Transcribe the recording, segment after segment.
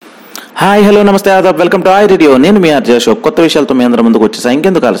Hi hello నమస్తే Aadab welcome to I radio. నేను మీ RJ Ashok. కొత్త విషయాలతో మీ అందరి ముందుకు వచ్చేసా.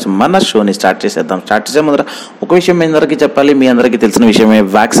 ఇంకెందుకు ఆలస్యం, మన షోని స్టార్ట్ చేసేద్దాం. స్టార్ట్ చేసే ముందర ఒక విషయం మీ అందరికీ చెప్పాలి. మీ అందరికీ తెలిసిన విషయమే,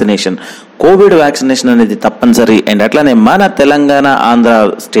 వ్యాక్సినేషన్. కోవిడ్ వ్యాక్సినేషన్ అనేది తప్పనిసరి. అండ్ అట్లానే మన తెలంగాణ, ఆంధ్ర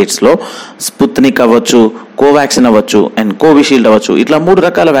స్టేట్స్లో స్పుత్నిక్ అవ్వచ్చు, కోవాక్సిన్ అవ్వచ్చు అండ్ కోవిషీల్డ్ అవ్వచ్చు, ఇట్లా 3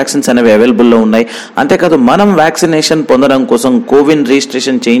 రకాల వ్యాక్సిన్స్ అనేవి అవైలబుల్లో ఉన్నాయి. అంతేకాదు మనం వ్యాక్సినేషన్ పొందడం కోసం కోవిన్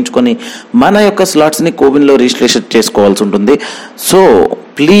రిజిస్ట్రేషన్ చేయించుకొని మన యొక్క స్లాట్స్ని కోవిన్లో రిజిస్ట్రేషన్ చేసుకోవాల్సి ఉంటుంది. సో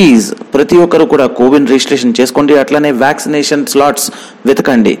ప్లీజ్ ప్రతి ఒక్కరు కూడా కోవిన్ రిజిస్ట్రేషన్ చేసుకోండి. అట్లానే వ్యాక్సినేషన్ స్లాట్స్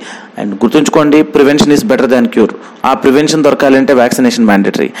వెతకండి. అండ్ గుర్తుంచుకోండి, prevention is better than cure. ఆ ప్రివెన్షన్ దొరకాలంటే వ్యాక్సినేషన్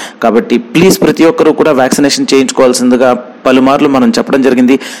మ్యాండేటరీ. కాబట్టి ప్లీజ్ ప్రతి ఒక్కరు కూడా వ్యాక్సినేషన్ చేయించుకోవాల్సిందిగా పలుమార్లు మనం చెప్పడం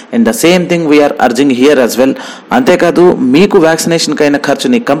జరిగింది. And the same thing we are urging here as well. అంతేకాదు మీకు వ్యాక్సినేషన్కి అయిన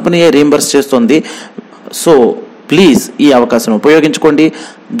ఖర్చుని కంపెనీయే రీంబర్స్ చేస్తుంది. సో ప్లీజ్ ఈ అవకాశం ఉపయోగించుకోండి.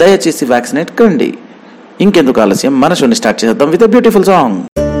 దయచేసి వ్యాక్సినేట్ కండి. ఇంకెందుకు ఆలస్యం, మన షోని స్టార్ట్ చేద్దాం విత్ ఎ బ్యూటిఫుల్ సాంగ్.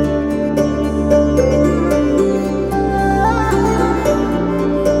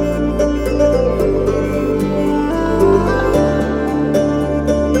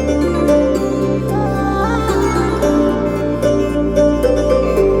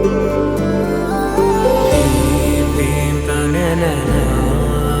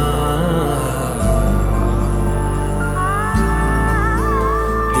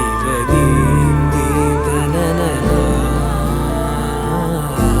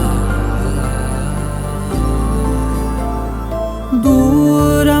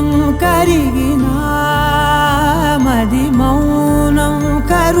 దూరం కరిగినా మది మౌనం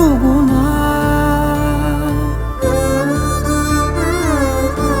కరుగునా,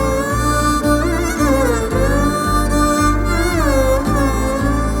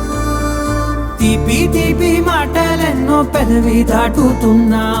 తీపి తీపి మాటలెన్నో పెదవి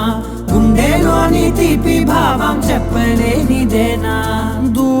దాటుతున్నా, గుండెలోని తీపి భావం చెప్పలేనిదేనా.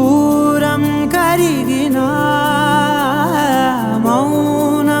 దూరం కరిగినా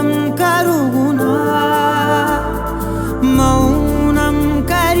మౌనం కరుగునా, మౌనం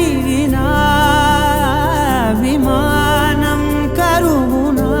కరిగినా విమానం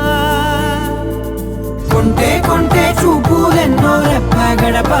కరుగునా. కొంటే కొంటే చూపులెన్నో రెప్ప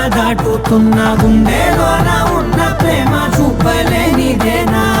గడప దాటుతున్నా, గుండెలోన ఉన్న ప్రేమ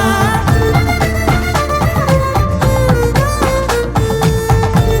చూపలేనిదేనా.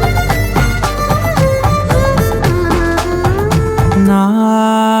 నా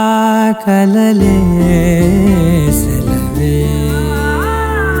కలలే సెలవే,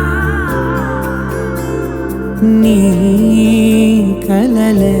 నీ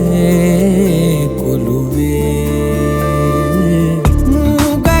కలలే కొలువే.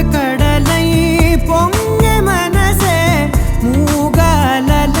 మూగ కడలై పొంగె మనసే,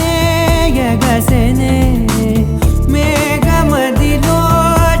 మూగలలే ఎగసెనే. మేఘమదిలో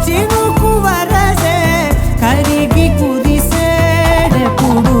చినుకు వరసే, కరిగి కురిసే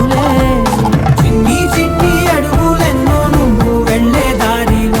పుడులే. చిన్ని చిన్ని అడుగులెన్నో నువ్వు వెళ్ళే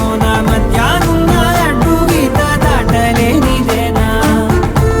దారిలో, నా మధ్యాహ్నున్న అడ్డు గీత దాటలేనిదేనా.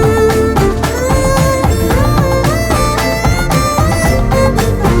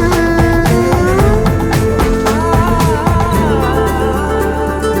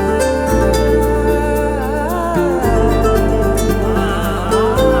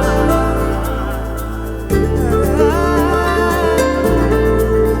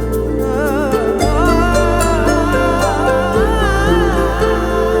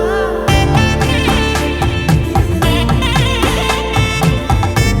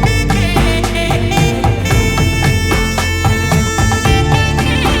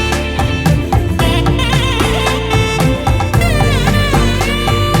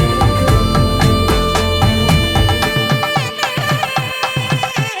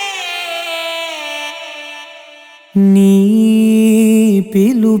 నీ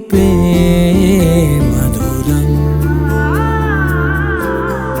పిలుపే మధురం,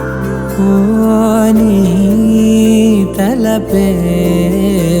 ఓ నీ తలపే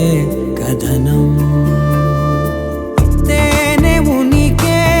కథనం. తేనె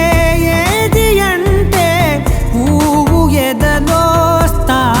ఉనికే ఏది అంటే పువ్వు ఎదలో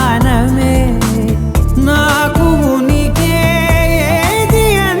స్థానమే. నాకు ఉనికే ఏది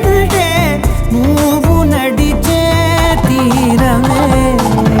అంటే నువ్వు నడిచే తీరమే.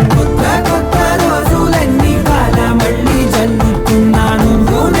 కొత్త కొత్త రోజులన్నీ కాల మళ్ళీ జల్లుతున్నా,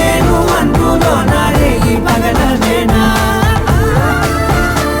 నువ్వు నేను అందులో నా రేగి పగలదేనా.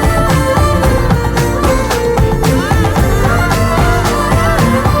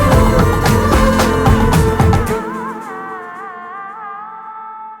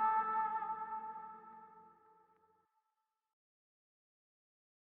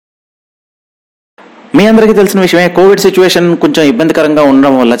 మీ అందరికీ తెలిసిన విషయమే, కోవిడ్ సిచ్యువేషన్ కొంచెం ఇబ్బందికరంగా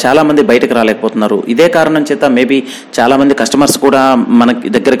ఉండడం వల్ల చాలా మంది బయటకు రాలేకపోతున్నారు. ఇదే కారణం చేత మేబీ చాలా మంది కస్టమర్స్ కూడా మన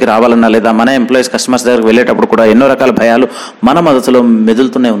దగ్గరికి రావాలన్నా లేదా మన ఎంప్లాయీస్ కస్టమర్స్ దగ్గరికి వెళ్ళేటప్పుడు కూడా ఎన్నో రకాల భయాలు మన మనసులో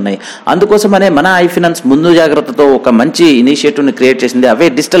మెదులుతూనే ఉన్నాయి. అందుకోసమనే మన ఐఫినాన్స్ ముందు జాగ్రత్తతో ఒక మంచి ఇనిషియేటివ్ని క్రియేట్ చేసింది, అవే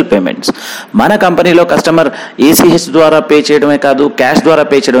డిజిటల్ పేమెంట్స్. మన కంపెనీలో కస్టమర్ ఏసీహెచ్ ద్వారా పే చేయడమే కాదు, క్యాష్ ద్వారా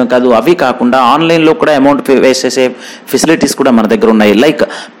పే చేయడమే కాదు, అవి కాకుండా ఆన్లైన్లో కూడా అమౌంట్ వేసేసే ఫెసిలిటీస్ కూడా మన దగ్గర ఉన్నాయి. లైక్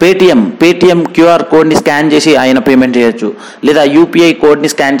పేటిఎం క్యూఆర్ కోడ్ని స్కాన్ చేసి ఆయన పేమెంట్ చేయొచ్చు, లేదా యూపీఐ కోడ్ని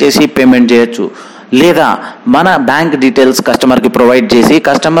స్కాన్ చేసి పేమెంట్ చేయొచ్చు, లేదా మన బ్యాంక్ డీటెయిల్స్ కస్టమర్కి ప్రొవైడ్ చేసి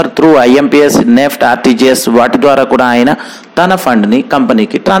customer through IMPS, NEFT, RTGS వాటి ద్వారా కూడా ఆయన తన ఫండ్ని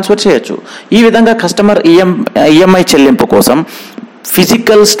కంపెనీకి ట్రాన్స్ఫర్ చేయొచ్చు. ఈ విధంగా కస్టమర్ ఈఎంఐ చెల్లింపు కోసం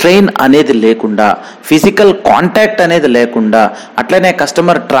ఫిజికల్ స్ట్రెయిన్ అనేది లేకుండా, ఫిజికల్ కాంటాక్ట్ అనేది లేకుండా, అట్లనే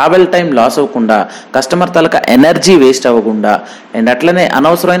కస్టమర్ ట్రావెల్ టైం లాస్ అవ్వకుండా, కస్టమర్ తలక ఎనర్జీ వేస్ట్ అవ్వకుండా, అండ్ అట్లనే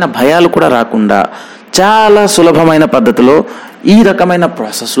అనవసరమైన భయాలు కూడా రాకుండా చాలా సులభమైన పద్ధతిలో ఈ రకమైన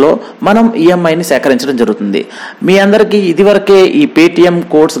ప్రాసెస్లో మనం ఈఎంఐని సేకరించడం జరుగుతుంది. మీ అందరికీ ఇదివరకే ఈ పేటిఎం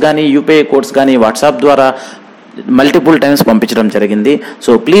కోడ్స్ కానీ యూపీఐ కోడ్స్ కానీ వాట్సాప్ ద్వారా మల్టిపుల్ టైమ్స్ పంపించడం జరిగింది.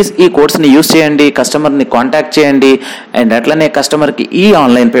 సో ప్లీజ్ ఈ కోడ్స్ని యూజ్ చేయండి, కస్టమర్ని కాంటాక్ట్ చేయండి, అండ్ అట్లనే కస్టమర్కి ఈ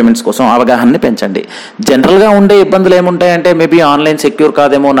ఆన్లైన్ పేమెంట్స్ కోసం అవగాహనని పెంచండి. జనరల్గా ఉండే ఇబ్బందులు ఏముంటాయంటే మేబీ ఆన్లైన్ సెక్యూర్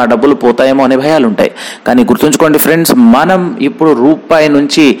కాదేమో, నా డబ్బులు పోతాయేమో అనే భయాలు ఉంటాయి. కానీ గుర్తుంచుకోండి ఫ్రెండ్స్, మనం ఇప్పుడు రూపాయి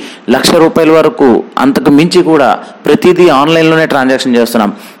నుంచి ₹1,00,000 వరకు అంతకు మించి కూడా ప్రతిదీ ఆన్లైన్లోనే ట్రాన్సాక్షన్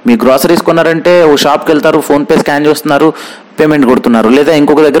చేస్తున్నాం. మీ గ్రాసరీస్ కొన్నారంటే ఓ షాప్కి వెళ్తారు, ఫోన్పే స్కాన్ చేస్తున్నారు, పేమెంట్ కొడుతున్నారు, లేదా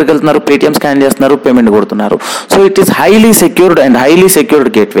ఇంకొక దగ్గరికి వెళ్తున్నారు, పేటిఎం స్కాన్ చేస్తున్నారు, పేమెంట్ కొడుతున్నారు. So it is highly secured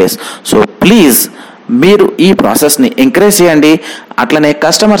gateways. So please మీరు ఈ ప్రాసెస్ని ఎంకరేజ్ చేయండి. అట్లనే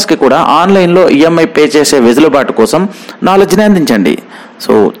కస్టమర్స్కి కూడా ఆన్లైన్లో ఈఎంఐ పే చేసే వెసులుబాటు కోసం నాలెడ్జ్ని అందించండి.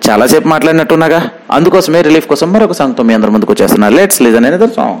 సో చాలాసేపు మాట్లాడినట్టున్నాగా, అందుకోసమే రిలీఫ్ కోసం మరొక సాంగ్తో మీ అందరి ముందుకు వచ్చేస్తున్నారు. Let's listen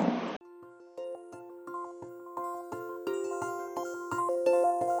another song.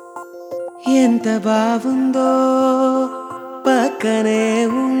 ఎంత బాగుందో పక్కనే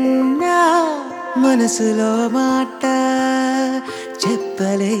ఉన్నా, మనసులో మాట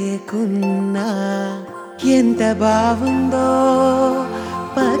చెప్పలేకున్నా. ఎంత బాగుందో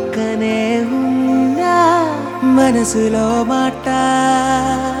పక్కనే ఉన్నా, మనసులో మాట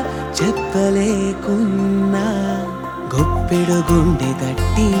చెప్పలేకున్నా. గొప్పెడు గుండె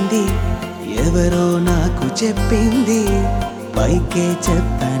తట్టింది, ఎవరో నాకు చెప్పింది, పైకే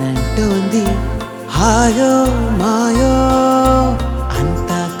చెప్పనంటోంది. హాయో మాయో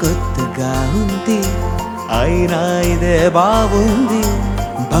అంతా కొత్తగా ఉంది, అయినా ఇదే బాగుంది,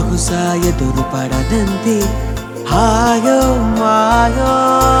 బహుశా ఎదురు పడనంది. హాయో మాయో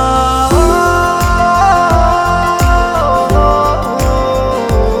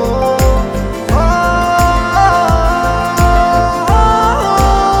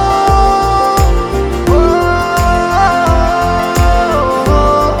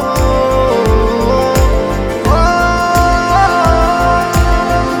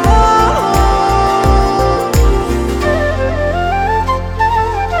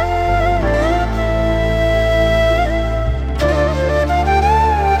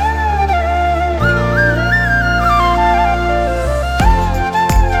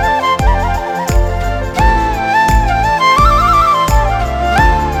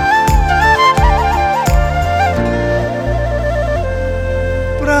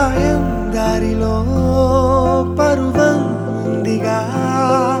దారిలో పరువం ఉందిగా,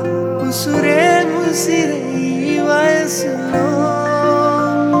 ఉసురే ముసిరే ఈ వయసులో,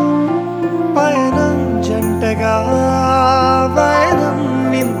 పయనం జంటగా పయనం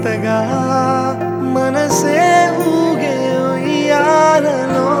వింతగా, మనసే ఊగే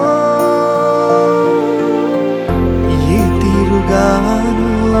ఉయ్యాలలో. ఏ తీరుగాను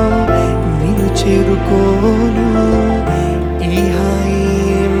నిన్ను చేరుకోను ఈ హాయి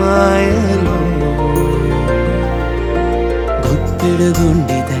మాయలో. గుప్పెడు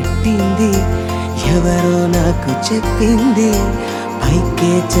గుండె తట్టింది, ఎవరో నాకు చెప్పింది,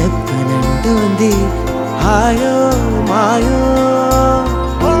 పైకే చెప్పనంటోంది. హాయో మాయో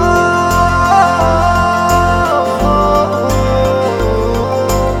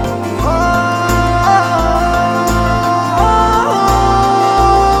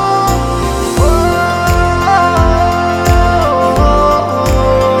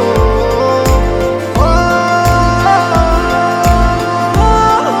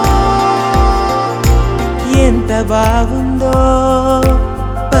ఎంత బాగుందో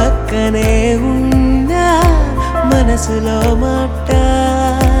పక్కనే ఉన్నా, మనసులో మాట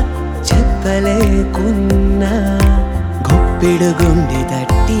చెప్పలేకున్నా. గుప్పెడు గుండె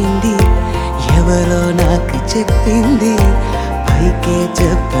తట్టింది, ఎవరో నాకు చెప్పింది, పైకే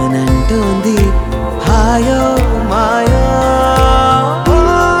చెప్పనంటోంది.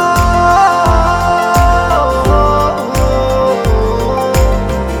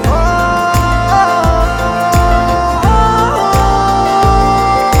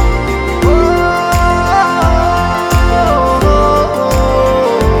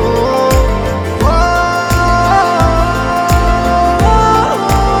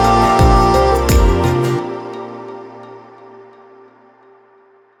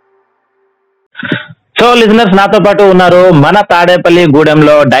 సో లిజనర్స్, నాతో పాటు ఉన్నారు మన Tadepalli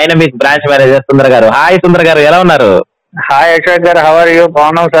గూడెంలో dynamic branch manager Sundar గారు. హాయ్ సుందర్ గారు, ఎలా ఉన్నారు? Hi Ashok garu, how are you?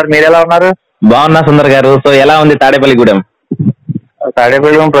 బాగున్నాం సార్, మీరు ఎలా ఉన్నారు? బాగున్నా సుందర్ గారు. సో ఎలా ఉంది తాడేపల్లి గూడెం?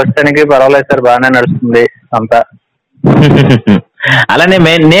 తాడేపల్లి ప్రస్తుతానికి పర్వాలేదు సార్, బాగానే నడుస్తుంది అంతా. అలానే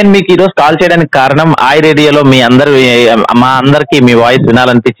నేను మీకు ఈరోజు కాల్ చేయడానికి కారణం, ఆయ్ రేడియోలో మా అందరికి మీ వాయిస్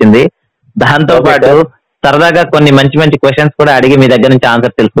వినాలనిపించింది. దాంతో Okay, పాటు sir. సరదాగా కొన్ని మంచి మంచి క్వశ్చన్స్ కూడా అడిగి మీ దగ్గర నుంచి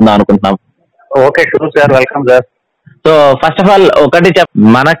ఆన్సర్ తెలుసుకుందాం అనుకుంటున్నాం. Okay, sure sir, welcome sir. So first of all ఒకటి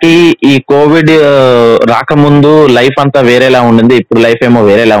మనకి ఈ కోవిడ్ రాకముందు లైఫ్ అంతా వేరేలా ఉండింది, ఇప్పుడు లైఫ్ ఏమో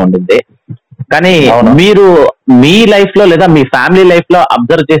వేరేలా ఉండింది. కానీ అవును. మీరు మీ లైఫ్ లో లేదా మీ ఫ్యామిలీ లైఫ్ లో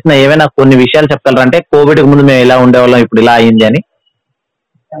అబ్జర్వ్ చేసిన ఏమైనా కొన్ని విషయాలు చెప్తారా? అంటే కోవిడ్ కు ముందు మేము ఎలా ఉండేవాళ్ళం, ఇప్పుడు ఇలా అయింది అని.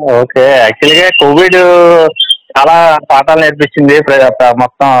 ఓకే, యాక్చువల్గా కోవిడ్ చాలా పాఠాలు నేర్పించింది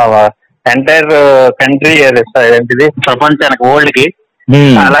మొత్తం ఎంటైర్ కంట్రీ, ఏంటిది ప్రపంచానికి, వరల్డ్ కి.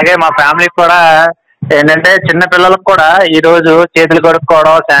 అలాగే మా ఫ్యామిలీకి కూడా ఏంటంటే, చిన్న పిల్లలకు కూడా ఈ రోజు చేతులు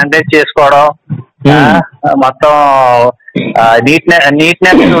కడుక్కోవడం, శానిటైజ్ చేసుకోవడం, మొత్తం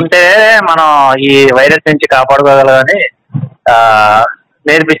నీట్నెస్ ఉంటే మనం ఈ వైరస్ నుంచి కాపాడుకోగలమని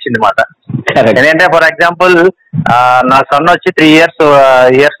నేర్పించింది మాట. ఏంటంటే ఫర్ ఎగ్జాంపుల్, నా సన్ వచ్చి 3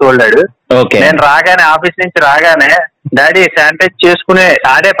 ఇయర్స్ ఓల్డ్. నేను రాగానే, ఆఫీస్ నుంచి రాగానే, డాడీ శానిటైజ్ చేసుకునే,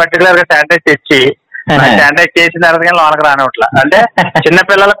 ఆడే పర్టికులర్ గా శానిటైజ్ తెచ్చి శానిటైజ్ చేసిన తర్వాత కానీ లోనకి రానివ్వట్లా. అంటే చిన్న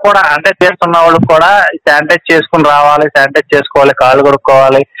పిల్లలకు కూడా, అంటే చేస్తున్న వాళ్ళకి కూడా శానిటైజ్ చేసుకుని రావాలి, శానిటైజ్ చేసుకోవాలి, కాళ్ళు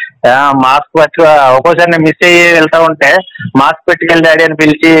కొడుక్కోవాలి, మాస్క్ పెట్టి. ఒక్కోసారి నేను మిస్ అయ్యి వెళ్తా ఉంటే మాస్క్ పెట్టుకెళ్ళి డాడీ అని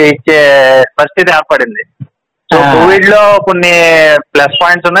పిలిచి ఇచ్చే పరిస్థితి ఏర్పడింది. సో కోవిడ్ లో కొన్ని ప్లస్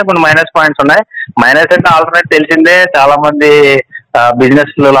పాయింట్స్ ఉన్నాయి, కొన్ని మైనస్ పాయింట్స్ ఉన్నాయి. మైనస్ అంటే ఆల్రెడీ తెలిసిందే, చాలా మంది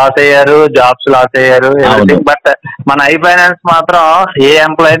బిజినెస్ లాస్ అయ్యారు, జాబ్స్ లాస్ అయ్యారు, ఎవ్రీథింగ్. బట్ మన ఫైనాన్స్ మాత్రం ఏ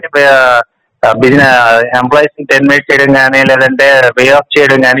ఎంప్లాయీని ఎంప్లాయీస్ ని టెర్మినేట్ చేయడం కానీ, లేదంటే వే ఆఫ్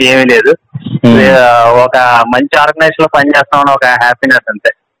చేయడం కానీ ఏమీ లేదు. ఒక మంచి ఆర్గనైజేషన్ లో పనిచేస్తామని ఒక హ్యాపీనెస్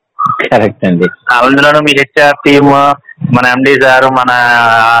అంతే. కరెక్ట్ అండి. అందులోనూ మీ హెచ్ఆర్ టీమ్, మన ఎండి సార్, మన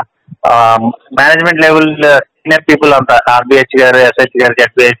మేనేజ్మెంట్ లెవెల్ సీనియర్ పీపుల్ అంతా, ఆర్బిహెచ్ గారు, ఎస్హెచ్ గారు,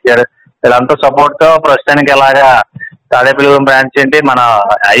 జెడ్బిహెచ్ గారు, వీళ్ళంతా సపోర్ట్ తో ప్రస్తుతానికి ఎలాగా తాడేపల్లి బ్రాంచ్ ఏంటి, మన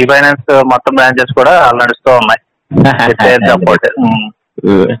ఫైనాన్స్ మొత్తం బ్రాంచెస్ కూడా నడుస్తూ ఉన్నాయి. సపోర్ట్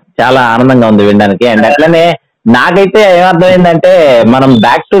చాలా ఆనందంగా ఉంది వినడానికి. అండ్ అట్లనే నాకైతే ఏమర్థమైందంటే, మనం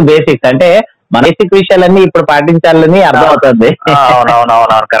బ్యాక్ టు బేసిక్స్, అంటే మన బేసిక్ విషయాలన్నీ ఇప్పుడు పాటించాలని అర్థమవుతుంది.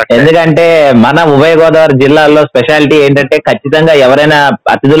 ఎందుకంటే మన ఉభయ గోదావరి జిల్లాల్లో స్పెషాలిటీ ఏంటంటే, ఖచ్చితంగా ఎవరైనా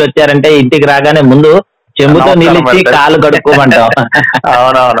అతిథులు వచ్చారంటే ఇంటికి రాగానే ముందు చెంబుతో నీళ్ళిచ్చి కాలు కడుక్కోమంటాం.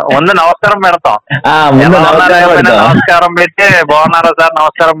 అవునవును, ముందు నమస్కారం పెడతాం. నమస్కారం పెట్టి, బాగున్నారా సార్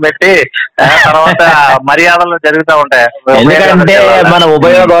నమస్కారం పెట్టి, తర్వాత మర్యాదలు జరుగుతూ ఉంటాయి. ఎందుకంటే మన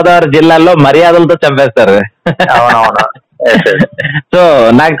ఉభయ గోదావరి జిల్లాల్లో మర్యాదలతో చంపేస్తారు. అవునవును. సో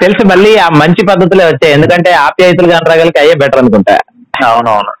నాకు తెలిసి మళ్ళీ ఆ మంచి పద్ధతులే వచ్చాయి, ఎందుకంటే ఆప్యాయతలు గంటరాగలకి అయ్యే బెటర్ అనుకుంటా.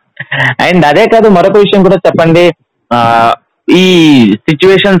 అవునవును. అండ్ అదే కాదు, మరొక విషయం కూడా చెప్పండి. ఈ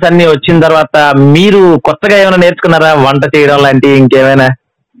సిచ్యువేషన్స్ అన్ని వచ్చిన తర్వాత మీరు కొత్తగా ఏమైనా నేర్చుకున్నారా? వంట చేయడం లాంటివి ఇంకేమైనా?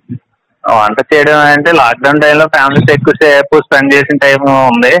 వంట చేయడం అంటే లాక్డౌన్ టైంలో ఫ్యామిలీస్ ఎక్కువసేపు స్పెండ్ చేసిన టైం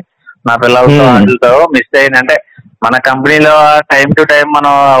ఉంది. నా పిల్లలతో వాటితో మిస్ అయింది. అంటే మన కంపెనీలో టైం టు టైం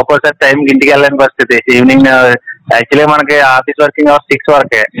మనం ఒక్కోసారి టైంకి ఇంటికి వెళ్ళని పరిస్థితి. ఈవినింగ్ యాక్చువల్లీ మనకి ఆఫీస్ వర్కింగ్ అవర్స్ 6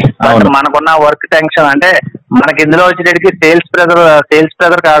 వరకే. మనకున్న వర్క్ టెన్షన్, అంటే మనకి ఇందులో వచ్చేటికి సేల్స్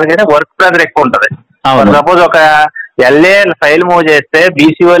ప్రెజర్ కాదు కానీ వర్క్ ప్రెజర్ ఎక్కువ ఉంటది. సపోజ్ ఒక ఎల్ఏ ఫైల్ మూవ్ చేస్తే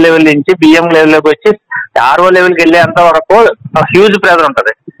బీసీఓ లెవెల్ నుంచి బిఎం లెవెల్ లోకి వచ్చి ఆర్ఓ లెవెల్కి వెళ్ళేంత వరకు హ్యూజ్ ప్రెజర్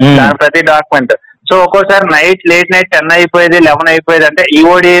ఉంటది దాని ప్రతి డాక్యుమెంట్. సో ఒక్కోసారి లేట్ నైట్ 10 అయిపోయేది, 11 అయిపోయేది. అంటే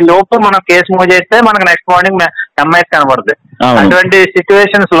ఈఓడి లోపు మనం కేసు మూవ్ చేస్తే మనకు నెక్స్ట్ మార్నింగ్ ఎంఐఎస్ కనబడుతుంది. అటువంటి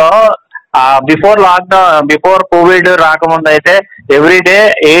సిచ్యువేషన్స్ లో బిఫోర్ కోవిడ్ రాకముందు అయితే ఎవ్రీ డే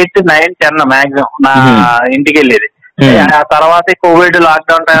 8, 9, 10 మాక్సిమం నా ఇంటికి వెళ్ళేది. ఆ తర్వాత కోవిడ్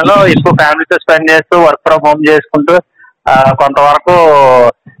లాక్డౌన్ టైంలో ఎక్కువ ఫ్యామిలీతో స్పెండ్ చేస్తూ వర్క్ ఫ్రమ్ హోమ్ చేసుకుంటూ కొంతవరకు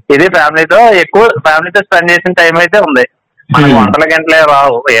ఇది ఫ్యామిలీతో స్పెండ్ చేసిన టైం అయితే ఉంది. మనకు వంటల గంటలే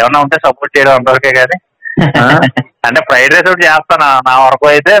రావు, ఏమన్నా ఉంటే సపోర్ట్ చేయడం అంతవరకే. కానీ అంటే ఫ్రైడ్ రైస్ ఒకటి చేస్తాను నా వరకు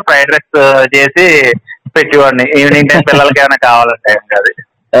అయితే. ఫ్రైడ్ రైస్ చేసి పెట్టేవాడిని ఈవినింగ్ టైం పిల్లలకి ఏమైనా కావాలంటే. అది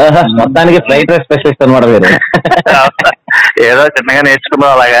మొత్తానికి ఫ్రైడ్ రైస్ స్పెషలిస్ట్ అనమాట మీరు. ఏదో చిన్నగా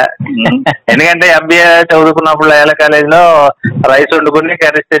నేర్చుకున్నాం అలాగా. ఎందుకంటే ఎంబీఏ చదువుకున్నప్పుడు లయోలా కాలేజ్ లో రైస్ వండుకుని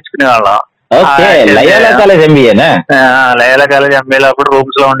కర్రీస్ తెచ్చుకునే వాళ్ళం. లయోలా కాలేజ్ ఎంబీఏలో అప్పుడు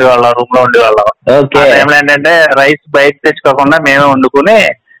రూమ్ లో ఉండేవాళ్ళం. టైంలో ఏంటంటే రైస్ బయట తెచ్చుకోకుండా మేమే వండుకుని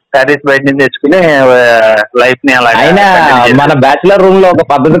కర్రీస్ బయట నుంచి తెచ్చుకుని లైఫ్ ని అలా. అయినా మన బ్యాచులర్ రూమ్ లో ఒక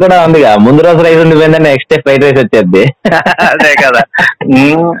పద్ధతి కూడా ఉందిగా, ముందు రోజు రైస్ ఉండిపోయిందని నెక్స్ట్ డే ఫ్రైడ్ రైస్ వచ్చేది. అదే కదా,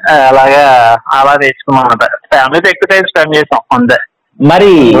 అలా తెచ్చుకున్నాం. ఫ్యామిలీతో ఎక్కువ టైం స్పెండ్ చేసాం అంతే.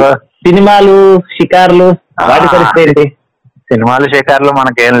 మరి సినిమాలు, షికార్లు వాటి పరిస్థితి ఏంటి? సినిమాలు షికార్లు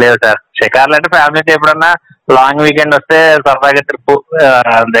మనకేం లేవు సార్. షికార్లు అంటే ఫ్యామిలీతో ఎప్పుడన్నా లాంగ్ వీకెండ్ వస్తే సరదాగా ట్రిప్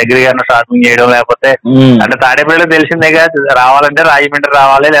దగ్గరగా షాపింగ్ చేయడం, లేకపోతే అంటే తాడేపల్లిలో తెలిసిందేగా, రావాలంటే రాజమండ్రి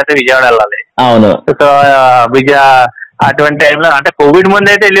రావాలి, లేకపోతే విజయవాడ వెళ్ళాలి. అవును. సో అటువంటి టైంలో అంటే కోవిడ్ ముందు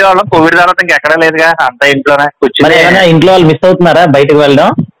అయితే వెళ్ళేవాళ్ళం. కోవిడ్ తర్వాత ఇంకెక్కడా లేదుగా, అంతా ఇంట్లోనే కూర్చుని. ఇంట్లో వాళ్ళు మిస్ అవుతున్నారా బయటకు వెళ్ళడం?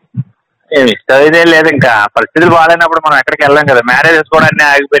 ఇష్టం ఇదే లేదు, ఇంకా పరిస్థితులు బాగాలేనప్పుడు మనం ఎక్కడికి వెళ్ళాం కదా. మ్యారేజెస్ కూడా అన్ని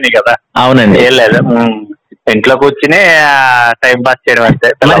ఆగిపోయినాయి కదా. అవునండి. ఏం లేదు, ఇంట్లో కూర్చుని టైం పాస్ చేయడం అంతే.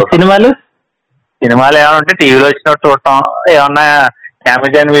 సినిమాలు ఏమైనా ఉంటే టీవీలో వచ్చినట్టు చూడటం, ఏమన్నా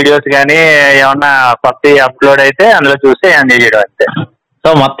అమెజాన్ వీడియోస్ కానీ ఏమన్నా కొత్త అప్లోడ్ అయితే అందులో చూసి ఎంజాయ్ చేయడం అంతే. సో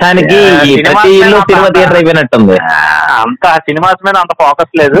మొత్తానికి సినిమా థియేటర్ అయిపోయినట్టుంది. అంత సినిమాస్ మీద అంత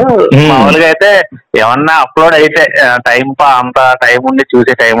ఫోకస్ లేదు. మామూలుగా అయితే ఏమన్నా అప్లోడ్ అయితే అంత టైం ఉండి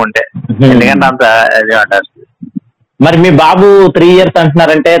చూసే టైం ఉంటే, ఎందుకంటే అంత అది అంటారు. మరి మీ బాబు 3 years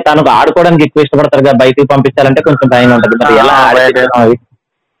అంటున్నారంటే తనకు ఆడుకోవడానికి ఎక్కువ ఇష్టపడతారు కదా, బయటికి పంపించాలంటే కొంచెం భయం ఉంటుంది. మరి ఎలా?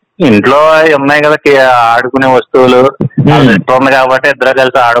 ఇంట్లో ఉన్నాయి కదా ఆడుకునే వస్తువులు, ఉంది కాబట్టి ఇద్దరు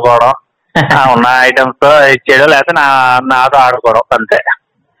కలిసి ఆడుకోవడం, ఉన్న ఐటమ్స్ తో ఇచ్చేయడం, లేకపోతే నాతో ఆడుకోవడం అంతే.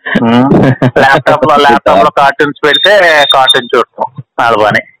 ల్యాప్టాప్ లో కార్టూన్స్ పెడితే కార్టూన్ చూడటం వాళ్ళ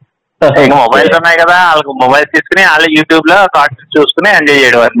పని. ఇంకా మొబైల్స్ ఉన్నాయి కదా, వాళ్ళకి మొబైల్స్ తీసుకుని వాళ్ళు యూట్యూబ్ లో కార్టూన్స్ చూసుకుని ఎంజాయ్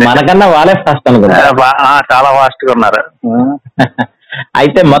చేయడం అంతే. మనకన్నా వాళ్ళే ఫాస్ట్ అనుకుంటా. చాలా ఫాస్ట్ గా ఉన్నారు.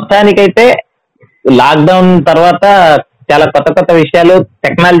 అయితే మొత్తానికైతే లాక్డౌన్ తర్వాత చాలా కొత్త కొత్త విషయాలు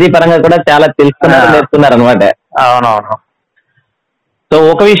టెక్నాలజీ పరంగా కూడా చాలా నేర్చుకున్నారు అనమాట. అవునవును. సో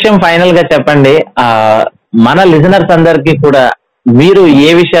ఒక విషయం ఫైనల్ గా చెప్పండి, మన లిజనర్స్ అందరికి కూడా మీరు ఏ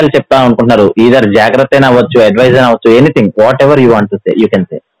విషయాలు చెప్తా అనుకుంటున్నారు? ఈధర్ జాగ్రత్త అయినా అవ్వచ్చు, అడ్వైజ్ అయినా అవ్వచ్చు, anything, whatever you want to say, you can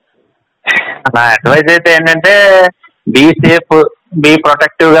say. నా అడ్వైజ్ అయితే ఏంటంటే, బీ సేఫ్, బీ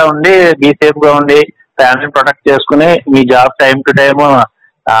ప్రొటెక్టివ్ గా ఉండి, బీ సేఫ్ గా ఉండి, ఫ్యామిలీని ప్రొటెక్ట్ చేసుకుని, మీ జాబ్ టైం టు టైమ్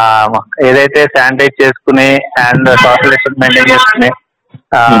ఏదైతే శానిటైజ్ చేసుకుని అండ్ సోషల్ డిస్టెన్స్ మెయింటైన్ చేసుకుని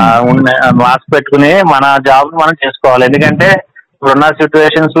మాస్క్ పెట్టుకుని మన జాబ్ మనం చేసుకోవాలి. ఎందుకంటే ఇప్పుడున్న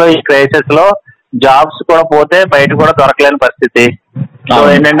సిచ్యువేషన్స్ లో, ఈ క్రైసిస్ లో జాబ్స్ కూడా పోతే బయట కూడా దొరకలేని పరిస్థితి. సో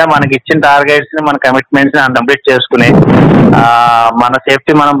ఏంటంటే మనకి ఇచ్చిన టార్గెట్స్ ని, మన కమిట్మెంట్స్ ని కంప్లీట్ చేసుకుని మన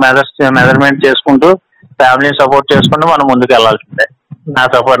సేఫ్టీ మనం మెజర్మెంట్ చేసుకుంటూ, ఫ్యామిలీని సపోర్ట్ చేసుకుంటూ మనం ముందుకు వెళ్ళాల్సిందే.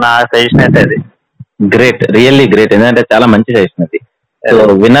 నా సజెషన్ అయితే అది. Great, really great. ఎందుకంటే చాలా మంచి సజెషన్ అది. సో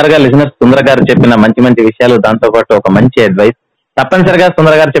విన్నర్ గా లిజనర్స్ సుందర గారు చెప్పిన మంచి మంచి విషయాలు, దాంతో పాటు ఒక మంచి అడ్వైస్ తప్పనిసరిగా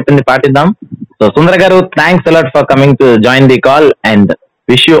సుందర గారు చెప్పింది పాటిద్దాం. So Sundara garu, thanks a lot for coming to join the call and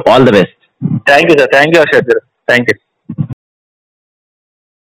wish you all the best. Thank you sir. Thank you Ashok garu. Thank you.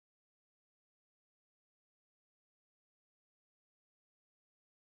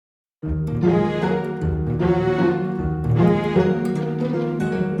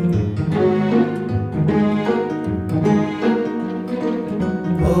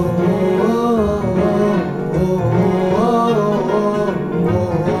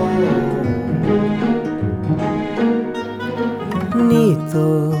 నీతో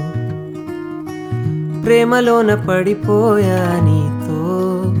ప్రేమలోన పడిపోయా, నీతో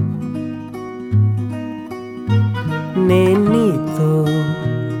నీతో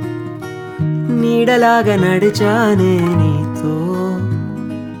నీడలాగా నడిచానే, నీతో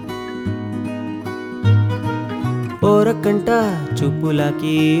ఓరకంట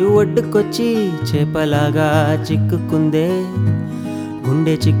చూపులాకి ఒడ్డుకొచ్చి చేపలాగా చిక్కుకుందే,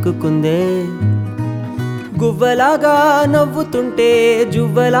 గుండె చిక్కుకుందే. గువ్వలాగా నవ్వుతుంటే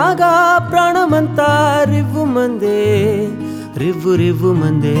జువ్వలాగా ప్రాణమంతా రివ్వు మందే, రివ్వు రివ్వు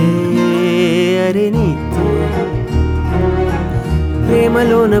మందే. అరే నీతో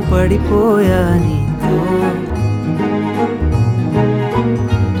ప్రేమలోన పడిపోయా, నీతో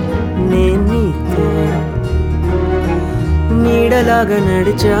నీతో నీడలాగా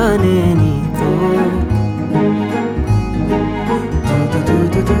నడిచానే, నీతో.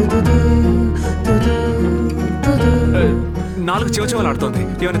 4 చివచివలాడుతోంది,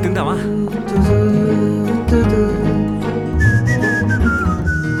 ఏమైనా తిందామా?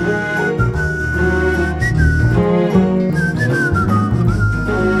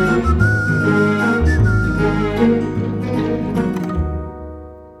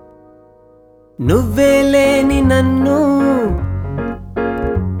 నువ్వే లేని నన్ను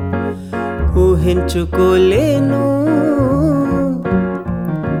ఊహించుకోలేను,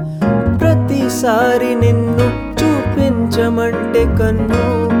 ప్రతిసారి నిన్ను చూపించమంటే కన్ను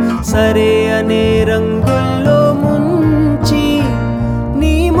సరే అనే రంగుల్లో ముంచి,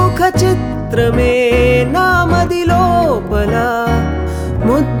 నీ ముఖ చిత్రమే నా మది లోపల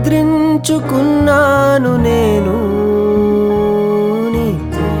ముద్రించుకున్నాను నేను.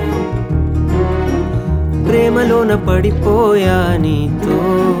 నీతో ప్రేమలోన పడిపోయా, నీతో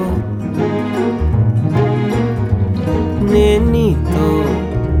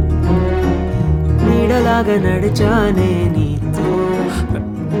నీడలాగా నడిచానే నీతో.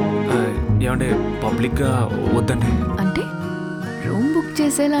 ఏమంటే పబ్లిక్గా వద్దండి. అంటే రూమ్ బుక్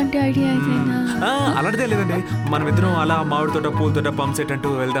చేసేలాంటి ఐడియా ఏదైనా? అలాంటిదే లేదండి. మనం ఇద్దరం అలా మామిడి తోట పూల తోట పంప్ సెట్ అంటూ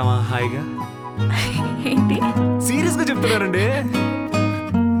వెళ్దామా హాయిగా? ఏంటి సీరియస్గా చెప్తున్నారండి.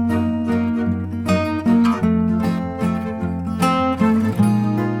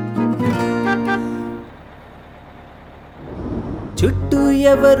 చుట్టూ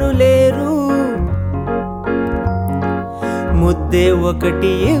ఎవరు లేరు, ముద్దే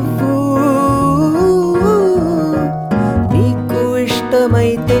ఒకటి ఇవ్వు. నీకు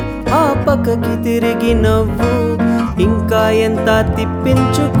ఇష్టమైతే ఆ పక్కకి తిరిగి నవ్వు. ఇంకా ఎంత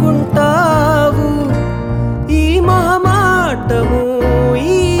తిప్పించుకుంటావు? ఈ మొహమాటము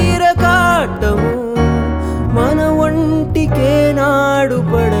ఈ రకాటము మన ఒంటికే నాడు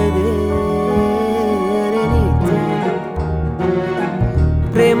పడదే.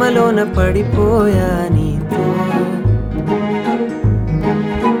 ప్రేమలోన పడిపోయా నీతో,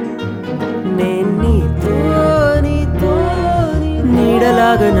 నేను నీతో నీతో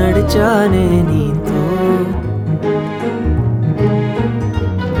నీడలాగా నడిచానే నీతో.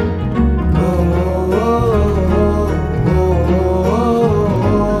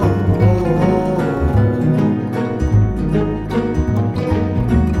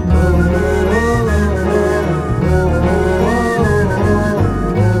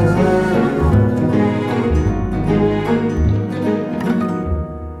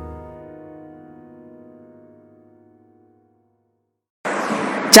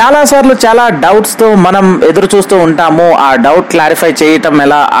 చాలాసార్లు చాలా డౌట్స్తో మనం ఎదురు చూస్తూ ఉంటాము. ఆ డౌట్ క్లారిఫై చేయటం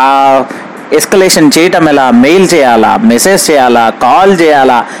ఎలా, ఆ ఎస్కలేషన్ చేయటం ఎలా, మెయిల్ చేయాలా, మెసేజ్ చేయాలా, కాల్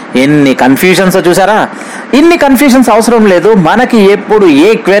చేయాలా, ఎన్ని కన్ఫ్యూజన్స్ చూసారా? ఇన్ని కన్ఫ్యూజన్స్ అవసరం లేదు. మనకి ఎప్పుడు ఏ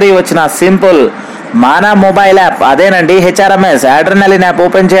క్వెరీ వచ్చినా సింపుల్ మన మొబైల్ యాప్ అదేనండి హెచ్ఆర్ఎంఎస్ అడ్రినలిన్ యాప్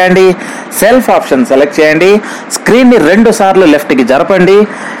ఓపెన్ చేయండి, సెల్ఫ్ ఆప్షన్ సెలెక్ట్ చేయండి, స్క్రీన్ని 2 సార్లు లెఫ్ట్కి జరపండి,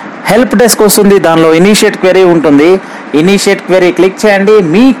 హెల్ప్ డెస్క్ వస్తుంది, దానిలో ఇనిషియేట్ క్వెరీ ఉంటుంది. ఇనిషియేట్ క్వెరీ క్లిక్ చేయండి,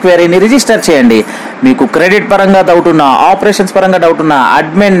 మీ క్వెరీని రిజిస్టర్ చేయండి. మీకు క్రెడిట్ పరంగా డౌట్ ఉన్నా, ఆపరేషన్స్ పరంగా డౌట్ ఉన్నా,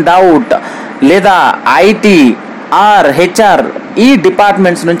 అడ్మిన్ డౌట్ లేదా ఐటీ ఆర్ హెచ్ఆర్ ఈ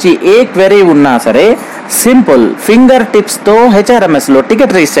డిపార్ట్మెంట్స్ నుంచి ఏ క్వెరీ ఉన్నా సరే సింపుల్ ఫింగర్ టిప్స్తో హెచ్ఆర్ఎంఎస్లో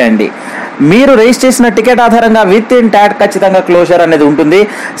టికెట్ రేస్ చేయండి. మీరు రేస్ చేసిన టికెట్ ఆధారంగా విత్ ఇన్ ట్యాట్ ఖచ్చితంగా క్లోజర్ అనేది ఉంటుంది.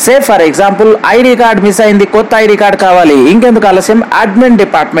 Say for example ID card miss అయింది, కొత్త ఐడి కార్డ్ కావాలి, ఇంకెందుకు ఆలస్యం అడ్మిన్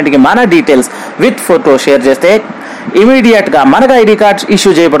డిపార్ట్మెంట్కి మన డీటెయిల్స్ విత్ ఫోటో షేర్ చేస్తే ఇమీడియట్గా మనకు ఐడి కార్డ్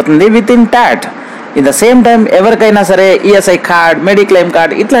ఇష్యూ చేయబడుతుంది within TAT. In the same time ఎవరికైనా సరే ఈఎస్ఐ కార్డ్, మెడిక్లెయిమ్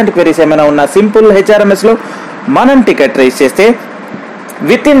కార్డ్ ఇట్లాంటి క్వెరీస్ ఏమైనా ఉన్నా సింపుల్ హెచ్ఆర్ఎంఎస్లో మనం టికెట్ రేస్ చేస్తే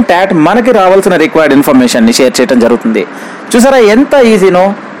విత్ ఇన్ ట్యాట్ మనకి రావాల్సిన రిక్వైర్డ్ ఇన్ఫర్మేషన్ని షేర్ చేయడం జరుగుతుంది. చూసారా ఎంత ఈజీనో?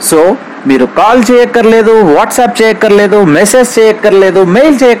 సో మీరు కాల్ చేయక్కర్లేదు, వాట్సాప్ చేయక్కర్లేదు, మెసేజ్ చేయక్కర్లేదు,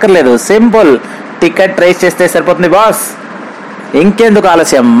 మెయిల్ చేయక్కర్లేదు, సింపుల్ టికెట్ రేస్ చేస్తే సరిపోతుంది బాస్. ఇంకెందుకు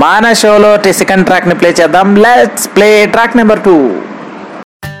ఆలస్యం, మన షోలో సెకండ్ ట్రాక్ని ప్లే చేద్దాం. Let's play track number 2.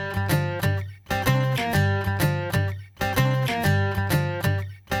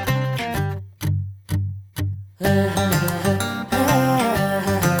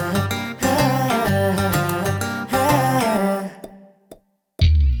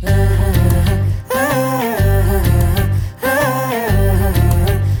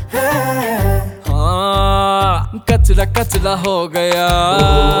 कचरा कचरा हो गया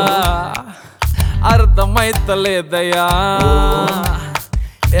అర్థమైతలేదయ్యా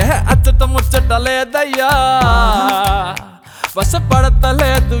అచ్చట ముచ్చట లేదయ్యా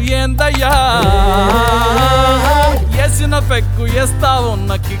వశపడతలేదు ఏందయ్యా వేసిన పెక్కు వేస్తా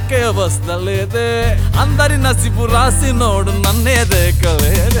ఉన్న కిక్కే వస్తలేదే అందరి నసిబు రాసినోడు నన్నే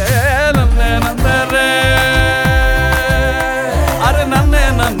దేకలేదే నన్నే నన్నే రే అరే నన్నే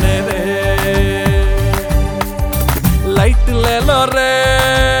నన్నే రే లైట్ లేలో రే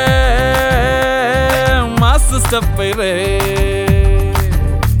మాస్ స్టెప్ రే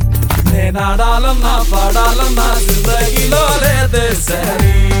నేనాడాలన్నా పాడాలన్నా జిందగీలో లేదే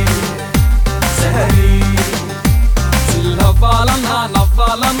సరి సరి చిల్లవ్వాలన్నా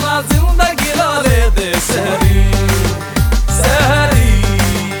నవ్వాలన్నా జిందగీలో లేదే సరి సరి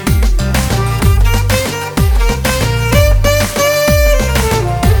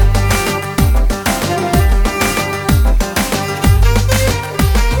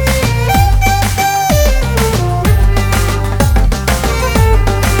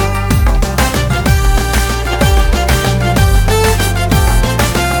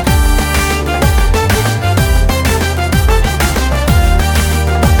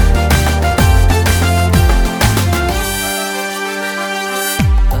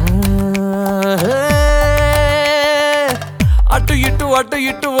అటు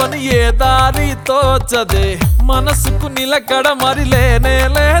ఇటు అని ఏ దారి తోచదే మనసుకు నిలకడ మరి లేనే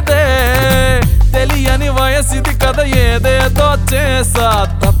లేదే తెలియని వయసిది కదా ఏదేదో చేసా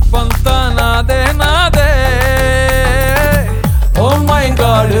తప్పంతా నాదే ఓ my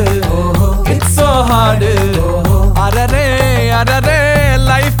god it's so hard అరరే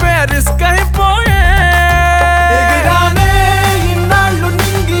లైఫ్ రిస్క్ అయిపోయే ఇన్నాళ్ళు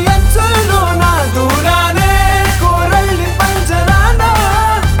నింగి అంచుల్లో నా దూరానే కోరల్లి పంజరానా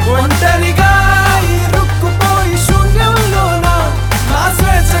ఒంటరిగా ఇరుక్కుపోయి శూన్యంలోనా నా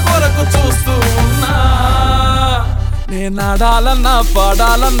స్వేచ్ఛ కొరకు చూస్తూ ఉన్నా నేను ఆడాలన్నా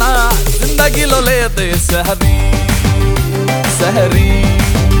పాడాలన్నా జిందగీలో లేదే సహరీ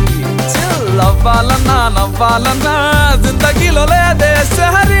చిల్లవ్వాలన్నా నవ్వాలన్నా జిందగీలో లేదే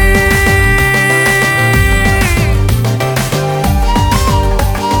సహరీ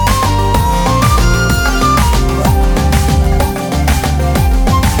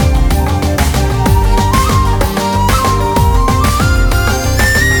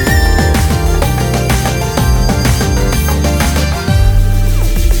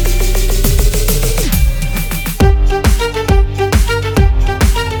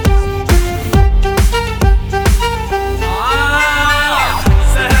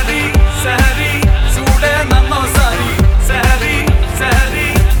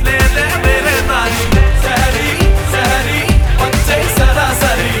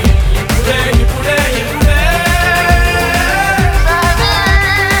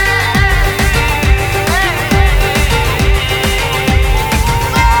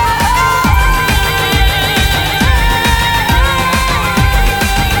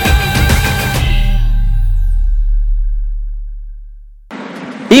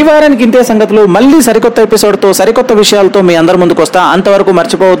ఈ వారానికి ఇంతే సంగతులు. మళ్ళీ సరికొత్త ఎపిసోడ్తో సరికొత్త విషయాలతో మీ అందరి ముందుకు వస్తా. అంతవరకు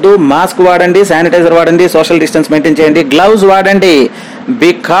మర్చిపోవద్దు, మాస్క్ వాడండి, శానిటైజర్ వాడండి, సోషల్ డిస్టెన్స్ మెయింటైన్ చేయండి, గ్లౌజ్ వాడండి.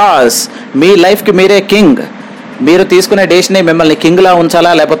 బికాస్ మీ లైఫ్కి మీరే కింగ్. మీరు తీసుకునే డెసిషన్ మిమ్మల్ని కింగ్లా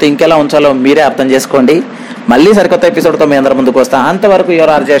ఉంచాలా లేకపోతే ఇంకెలా ఉంచాలో మీరే అర్థం చేసుకోండి. మళ్ళీ సరికొత్త ఎపిసోడ్తో మీ అందరి ముందుకు వస్తా. అంతవరకు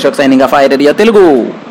your RJ Ashok signing off radio Telugu.